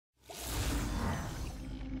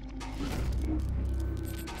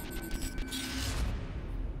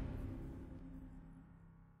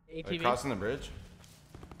ATV. Are you crossing the bridge?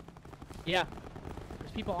 Yeah.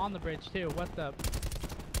 There's people on the bridge too. What the?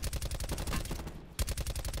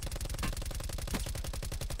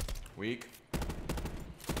 Weak.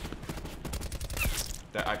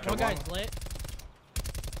 I One killed one. guy's lit.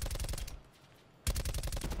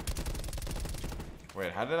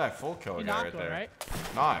 Wait, how did I full kill a You guy right knocked one, there? right?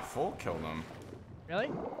 No, I full killed him. Really?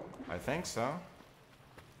 I think so.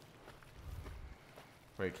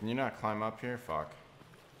 Wait, can you not climb up here? Fuck.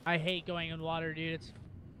 I hate going in water, dude. It's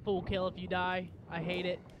full kill if you die. I hate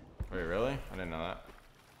it. Wait, really? I didn't know that.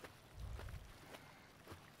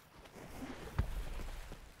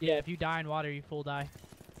 Yeah, if you die in water, you full die.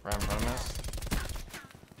 Right in front of us?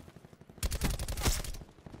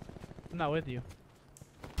 I'm not with you.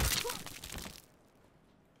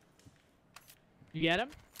 You get him?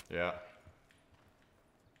 Yeah.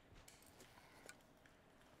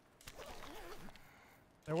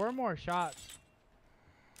 There were more shots.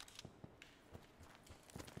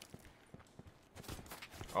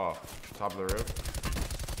 Oh, top of the roof.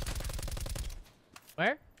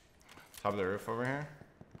 Where? Top of the roof over here.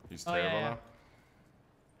 He's Oh, terrible yeah.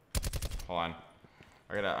 though. Hold on.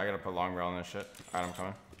 I gotta put long rail on this shit. Alright, I'm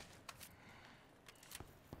coming.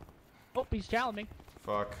 Oh, he's challenging me.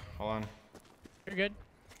 Fuck. Hold on. You're good.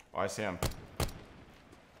 Oh, I see him.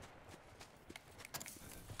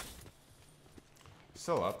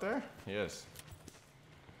 Still up there? He is.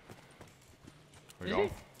 We Is going?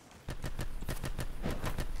 he?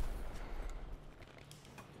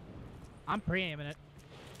 I'm pre-aiming it.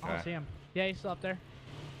 I don't Okay. see him. Yeah, he's still up there.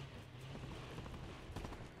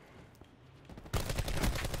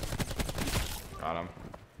 Got him.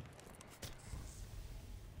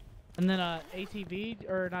 And then ATV,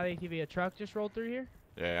 or not ATV, a truck just rolled through here.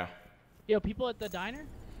 Yeah. Yo, people at the diner?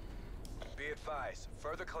 Be advised,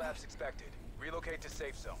 further collapse expected. Relocate to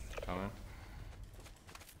safe zone. Coming.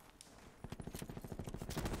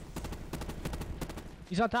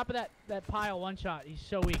 He's on top of that pile, one shot. He's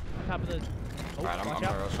so weak. On top of the... Oh, Alright, I'm watch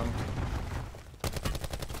gonna out. rush him.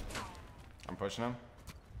 I'm pushing him.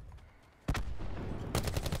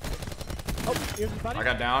 Oh, here's his buddy. I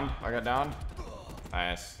got downed.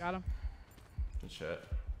 Nice. Got him. Good shit.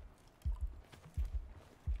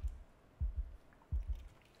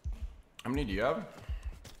 How many do you have?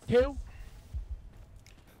 2.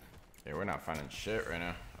 Yeah, we're not finding shit right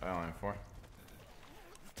now. I only have 4.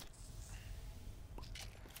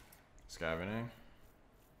 Scavenging.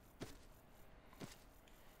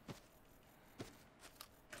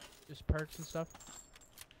 Just perks and stuff.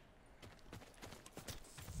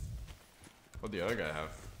 What'd the other guy have?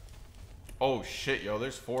 Oh shit, yo,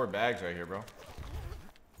 there's 4 bags right here, bro.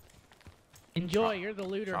 Enjoy, you're the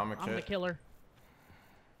looter. Trauma I'm the kit. killer.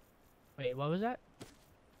 Wait, what was that?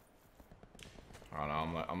 I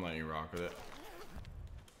don't know, I'm letting you rock with it.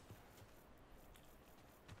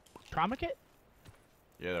 Trauma kit?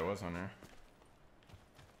 Yeah, there was one there.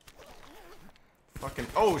 Fucking,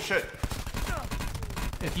 oh shit!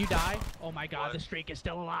 If you die, oh my god, the streak is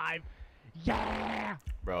still alive. Yeah!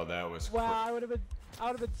 Bro, that was Wow, I would have been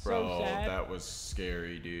bro, so sad. that was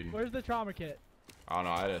scary, dude. Where's the trauma kit? I don't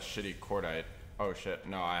know, I had a shitty cordite. Oh shit,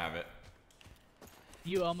 no, I have it.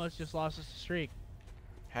 You almost just lost us the streak.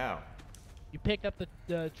 How? You picked up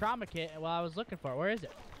the trauma kit while I was looking for it. Where is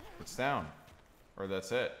it? It's down. Or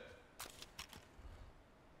that's it.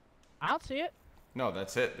 I don't see it. No,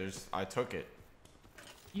 that's it. I took it.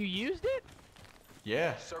 You used it?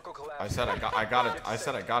 Yeah. Circle collapse. I said I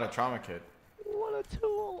got a trauma kit. What a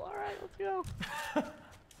tool. All right, let's go.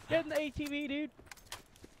 Get in the ATV, dude.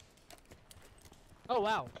 Oh,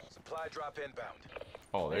 wow. Supply drop inbound.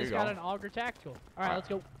 Oh, there you He's go. got an auger tactical. All right, let's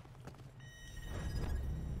go.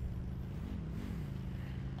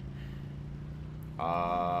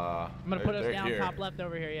 I'm gonna put us they're down here. top left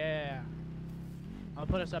over here. Yeah. I'll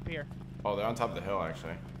put us up here. Oh, they're on top of the hill,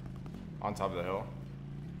 actually. On top of the hill.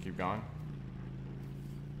 Keep going.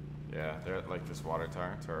 Yeah, they're at like this water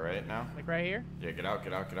tower to our right now. Like right here? Yeah, get out,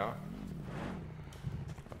 get out, get out.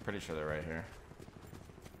 I'm pretty sure they're right here.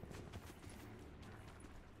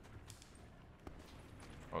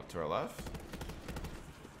 Oh, to our left?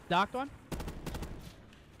 Docked one?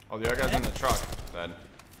 Oh, the other guy's in the truck. Dead.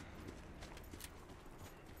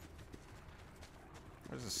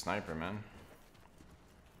 Where's the sniper, man?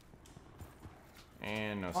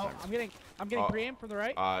 And no Oh, sniper. I'm getting pre-aim from the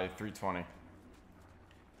right. 320.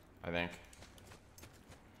 I think.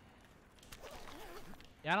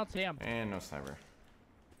 Yeah, I don't see him. And no sniper.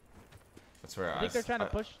 That's where I think they're trying to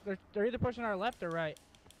push. They're either pushing our left or right.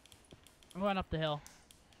 I'm going up the hill.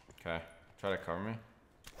 Okay. Try to cover me.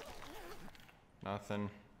 Nothing.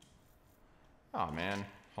 Oh man.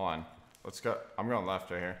 Hold on. Let's go. I'm going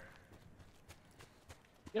left right here.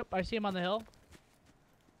 Yep, I see him on the hill.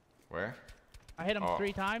 Where? I hit him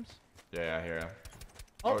 3 times. Yeah, I hear him.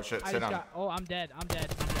 Oh, Oh shit, I sit just down. oh, I'm dead. I'm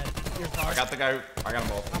dead. I'm dead. You're far. I got the guy. I got them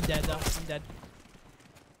both. I'm dead though. I'm dead.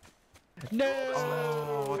 No.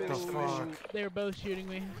 Oh, what the fuck? They were both shooting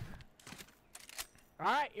me. All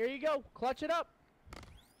right, here you go. Clutch it up.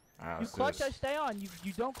 Alright, You let's do clutch, this. I stay on.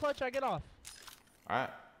 You don't clutch, I get off. Alright,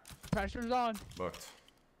 Pressure's on. booked.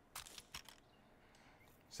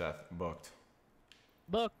 Seth, booked.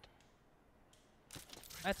 Booked.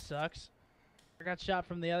 That sucks. I got shot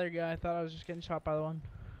from the other guy. I thought I was just getting shot by the one.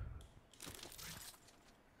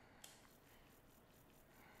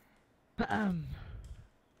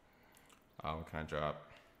 Oh, what can I drop?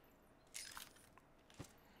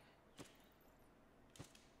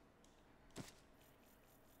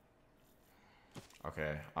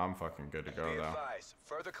 Okay, I'm fucking good to go Be though. advised,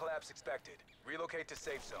 further collapse expected. Relocate to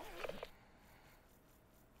safe zone.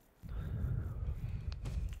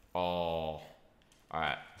 Oh,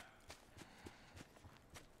 alright.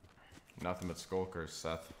 Nothing but skulkers,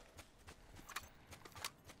 Seth.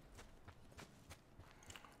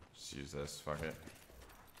 Just use this, fuck it.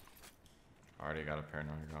 Already got a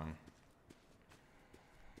paranoia going.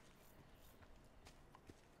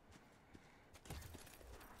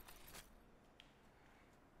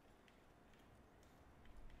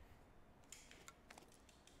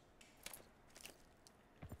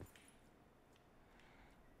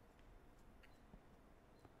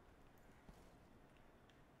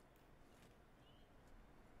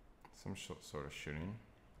 Some sort of shooting.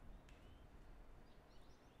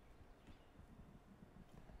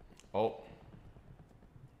 Oh.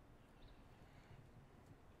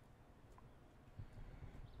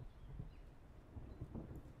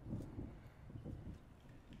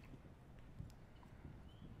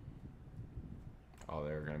 Oh,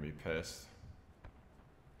 they're gonna be pissed.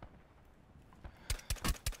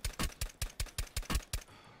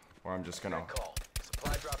 Or I'm just gonna Good call.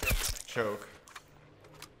 Supply drop incoming. choke.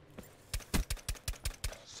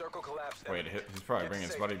 Circle collapse. Wait, he's probably bringing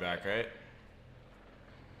his buddy back, right?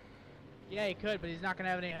 Yeah, he could, but he's not gonna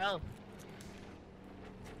have any health.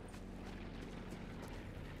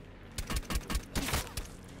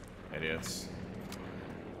 Idiots.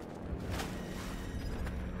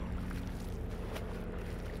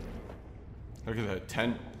 Look at that,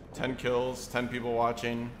 10 kills, 10 people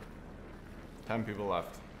watching, 10 people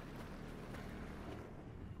left.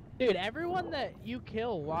 Dude, everyone that you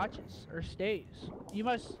kill watches or stays. You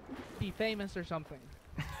must be famous or something.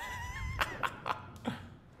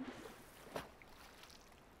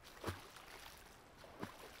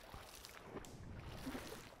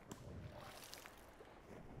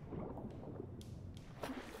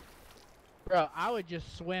 Bro, I would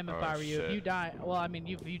just swim if I were you. If shit. you die, well, I mean,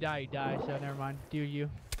 if you die, you die, so never mind. Do you?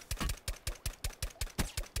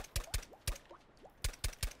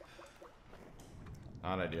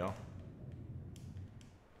 Not ideal.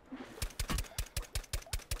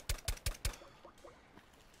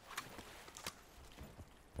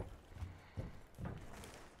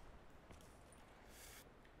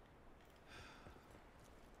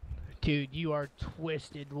 Dude, you are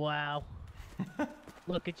twisted. Wow.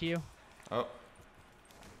 Look at you. Oh.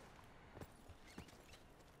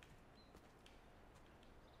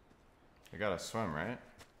 You gotta swim, right?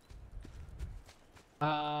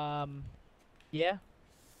 Yeah.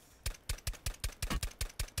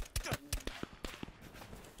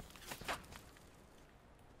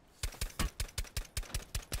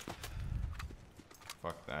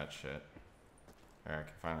 Fuck that shit. There, I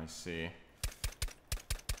can finally see.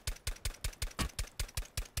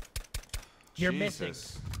 You're Jesus.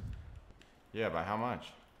 missing. Yeah, by how much?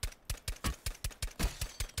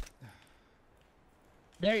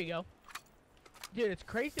 There you go. Dude, it's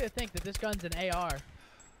crazy to think that this gun's an AR.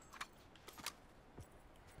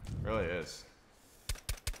 Really is.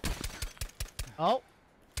 Oh.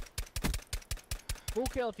 Full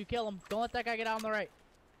kill if you kill him. Don't let that guy get out on the right.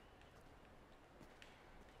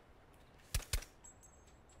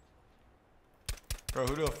 Bro,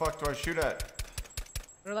 who the fuck do I shoot at?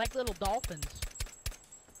 They're like little dolphins.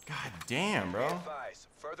 God damn, Be bro. advised,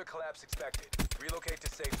 further collapse expected. Relocate to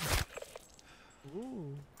safe zone.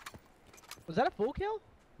 Ooh. Was that a full kill?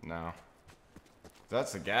 No.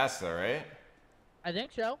 That's the gas though, right? I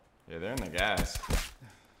think so. Yeah, they're in the gas.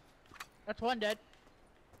 That's one dead.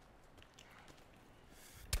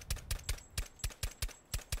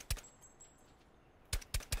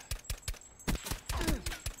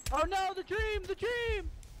 Oh no, the dream, the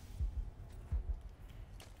dream!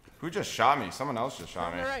 Who just shot me? Someone else just shot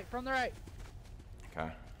From me. the right, from the right.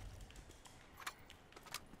 Okay.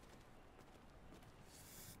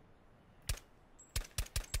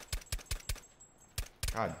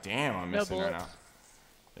 God damn, I'm No missing right now. bullets.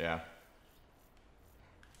 Yeah.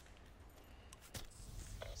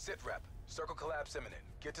 Sit rep. Circle collapse imminent.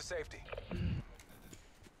 Get to safety.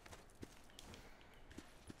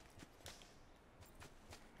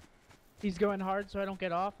 He's going hard so I don't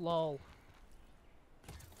get off. Lol.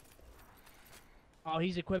 Oh,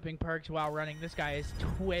 he's equipping perks while running. This guy is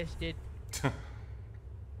twisted.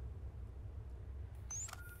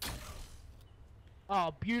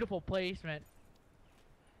 Oh, beautiful placement.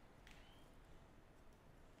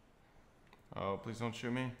 Oh, please don't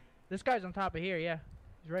shoot me. This guy's on top of here, yeah.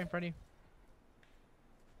 He's right in front of you.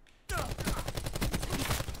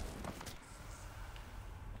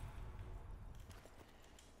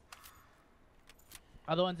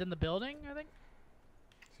 Other one's in the building, I think.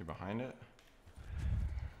 Is he behind it?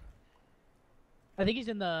 I think he's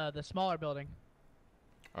in the smaller building.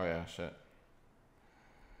 Oh yeah, shit.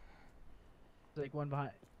 There's like one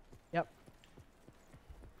behind. Yep.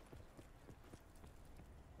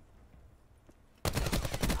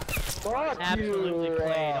 Fuck Absolutely you.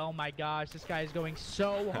 played. Oh my gosh, this guy is going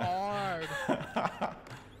so hard.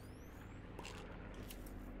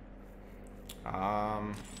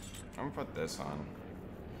 I'm gonna put this on.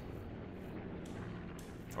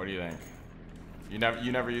 What do you think? You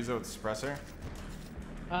never use it with suppressor?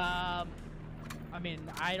 I mean,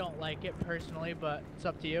 I don't like it personally, but it's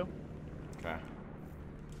up to you. Okay.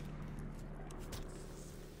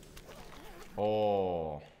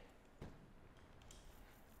 Oh.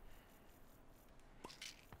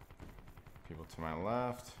 People to my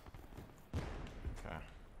left. Okay.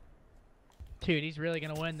 Dude, he's really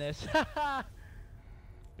gonna win this.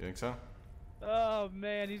 You think so? Oh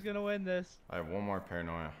man, he's gonna win this. I have one more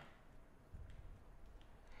paranoia.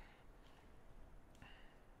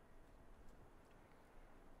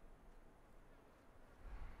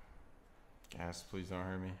 Gas, please don't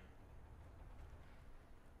hurt me.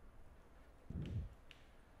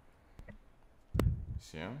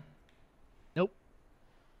 See him? Nope.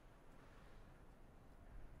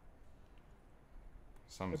 They're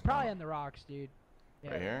Something's probably going on the rocks, dude.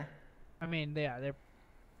 Yeah. right here? I mean, yeah, they're.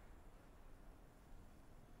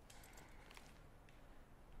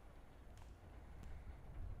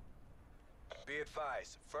 Be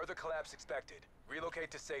advised. Further collapse expected.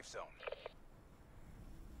 Relocate to safe zone.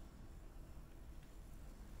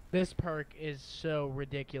 This perk is so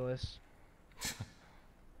ridiculous.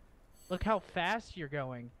 Look how fast you're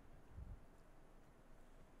going.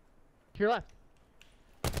 To your left.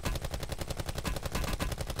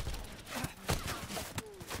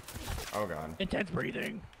 Oh god. Intense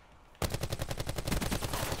breathing.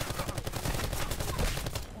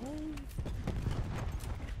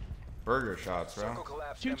 Burger shots, bro. Circle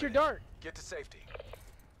collapse Shoot your imminent. dart. Get to safety.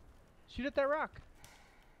 Shoot at that rock.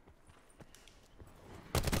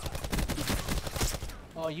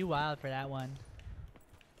 Oh, you wild for that one.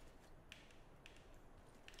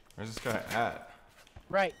 Where's this guy at?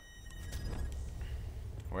 Right.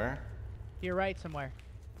 Where? You're right somewhere.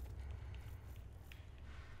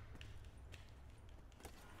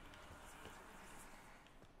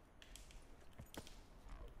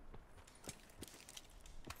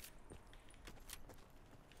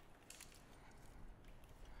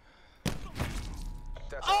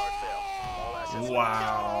 That's a hard fail. All assets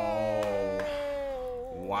Wow.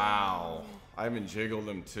 Wow. I even jiggled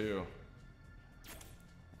him too.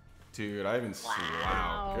 Dude, I even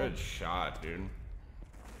wow. Good shot, dude.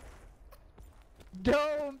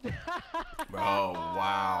 Don't. Oh,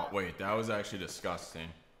 wow. Wait, that was actually disgusting.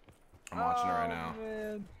 I'm watching it right now.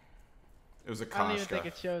 Man. It was a I don't even Koshka. think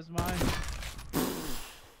it shows mine.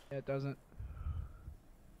 Yeah, it doesn't.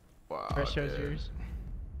 Wow. Or it shows dude. yours.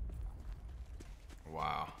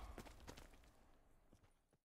 Wow.